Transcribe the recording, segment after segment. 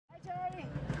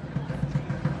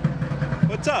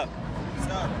what's up?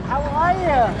 How are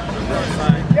you?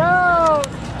 Yo!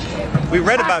 We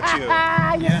read about you.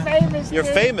 You're famous, You're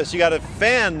dude. famous. You got a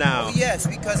fan now. Oh, yes,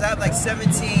 because I have like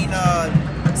 17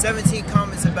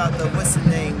 comments about the, what's the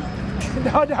name?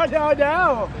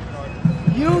 No.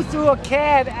 You threw a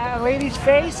can at a lady's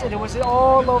face and it was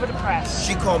all over the press.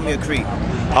 She called me a creep.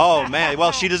 Oh, man.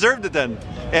 Well, she deserved it then.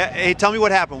 Hey, tell me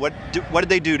what happened. What did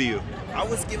they do to you? I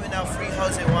was giving out free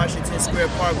hugs in Washington Square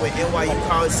Park where NYU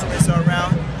college students are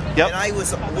around. Yep. And I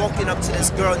was walking up to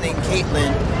this girl named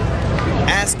Caitlin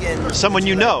asking... Someone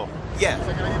you know. Yeah.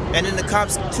 And then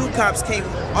two cops came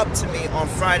up to me on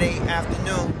Friday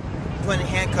afternoon, putting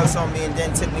handcuffs on me, and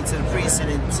then took me to the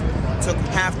precinct and took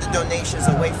half the donations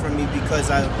away from me because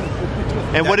I...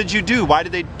 And what did you do? Why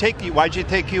did they take you? Why did you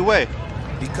take you away?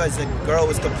 Because the girl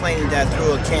was complaining that I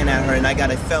threw a can at her and I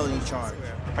got a felony charge.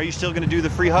 Are you still going to do the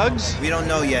free hugs? We don't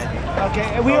know yet. Okay,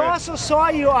 and we also saw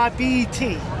you on BET.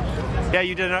 Yeah,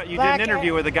 you did an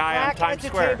interview with a guy on Times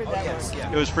Square. Yes,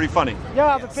 yeah. It was pretty funny. Yo,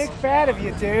 I'm a big fan of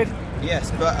you, dude.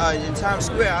 Yes, but in Times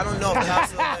Square, I don't know if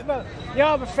cops will Yo,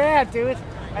 I'm a fan, dude.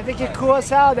 I think you're cool as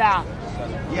hell now.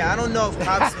 Yeah, I don't know if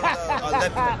cops will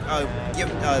let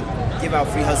me give out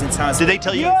free hugs in Times Did Square. they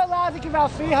tell you? You're allowed to give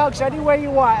out free hugs anywhere you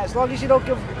want, as long as you don't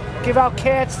give out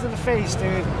cans to the face,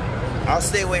 dude. I'll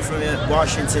stay away from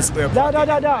Washington Square Park.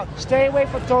 No. Stay away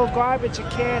from throwing garbage and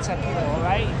cans at people, all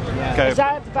right? Yeah. Okay. It's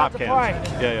not about Pop the cans.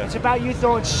 park. Yeah. It's about you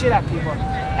throwing shit at people.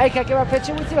 Hey, can I get my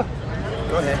picture with you?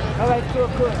 Go ahead. All right,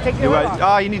 cool. Take your hood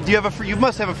off. Do you have you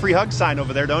must have a free hug sign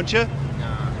over there, don't you?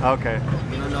 Nah. Okay.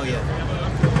 We don't know yet.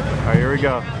 All right, here we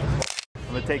go.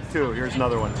 I'm gonna take two. Here's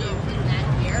another one.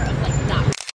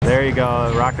 There you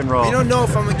go, rock and roll. We don't know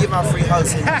if I'm gonna give out free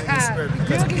hugs in Union Square You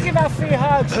because can give out free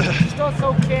hugs. Just don't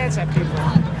throw cans at people.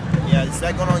 yeah, is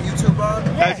that going on YouTube, Bob?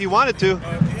 If you wanted to.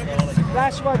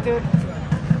 Last one, dude.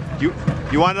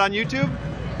 You want it on YouTube?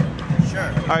 Sure.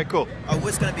 All right, cool.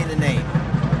 What's gonna be the name?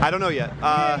 I don't know yet.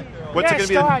 What's yeah, it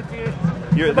star, gonna be? dude.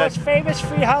 You're, The most famous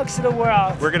free hugs in the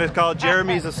world. We're gonna call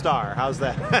Jeremy's a star. How's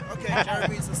that? Okay,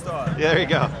 Jeremy's a star. Yeah, there you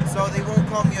go. So they won't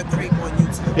call me a creep on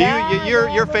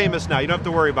YouTube. You're famous now. You don't have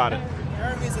to worry about it.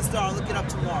 Jeremy's a star. I'll look it up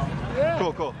tomorrow. Yeah.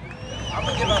 Cool. I'm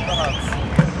gonna give out the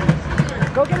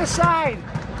hugs. Go get a sign.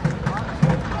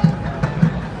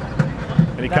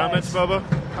 Any Nice. comments, Bobo?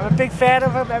 I'm a big fan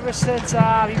of him ever since he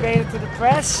made it to the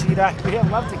press. You know, I really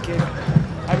love the kid.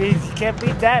 I mean, you can't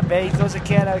beat that, man. He throws a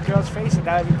can at a girl's face and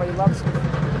now everybody loves him.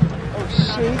 Oh,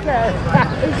 shit.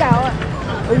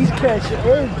 He's catching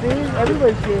in, dude.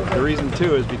 Everybody's doing The it. reason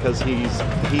too is because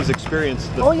he's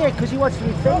experienced the. Oh, yeah, because he wants to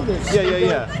be famous.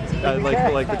 Yeah.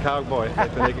 Like the cowboy,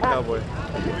 like the naked cowboy.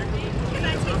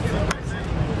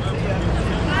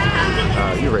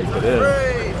 You raked it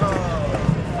in.